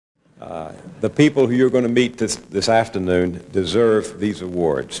The people who you're going to meet this afternoon deserve these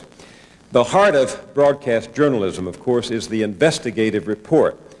awards. The heart of broadcast journalism, of course, is the investigative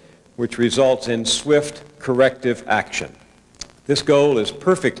report, which results in swift corrective action. This goal is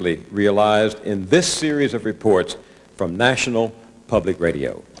perfectly realized in this series of reports from National Public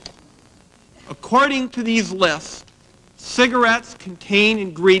Radio. According to these lists, cigarettes contain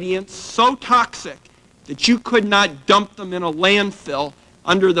ingredients so toxic that you could not dump them in a landfill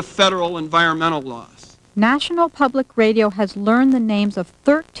under the federal environmental laws. National Public Radio has learned the names of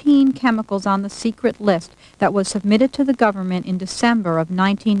 13 chemicals on the secret list that was submitted to the government in December of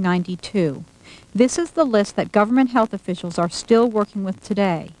 1992. This is the list that government health officials are still working with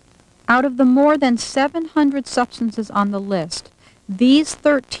today. Out of the more than 700 substances on the list, these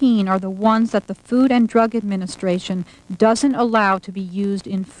 13 are the ones that the Food and Drug Administration doesn't allow to be used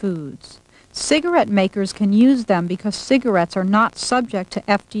in foods. Cigarette makers can use them because cigarettes are not subject to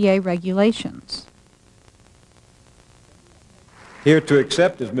FDA regulations. Here to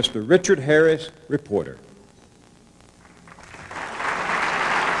accept is Mr. Richard Harris, reporter.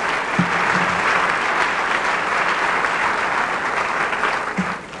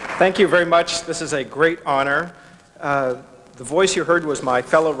 Thank you very much. This is a great honor. The voice you heard was my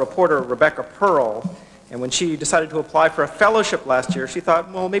fellow reporter, Rebecca Perl. And when she decided to apply for a fellowship last year, she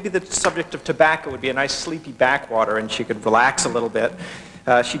thought, well, maybe the subject of tobacco would be a nice sleepy backwater and she could relax a little bit.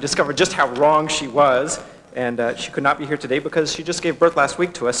 She discovered just how wrong she was, and she could not be here today because she just gave birth last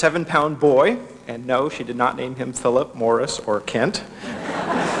week to a 7-pound boy. And no, she did not name him Philip, Morris, or Kent.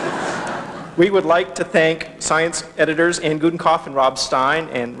 We would like to thank science editors Anne Gudenkauf and Rob Stein,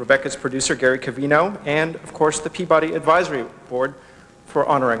 and Rebecca's producer, Gary Cavino, and, of course, the Peabody Advisory Board for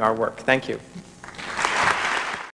honoring our work. Thank you.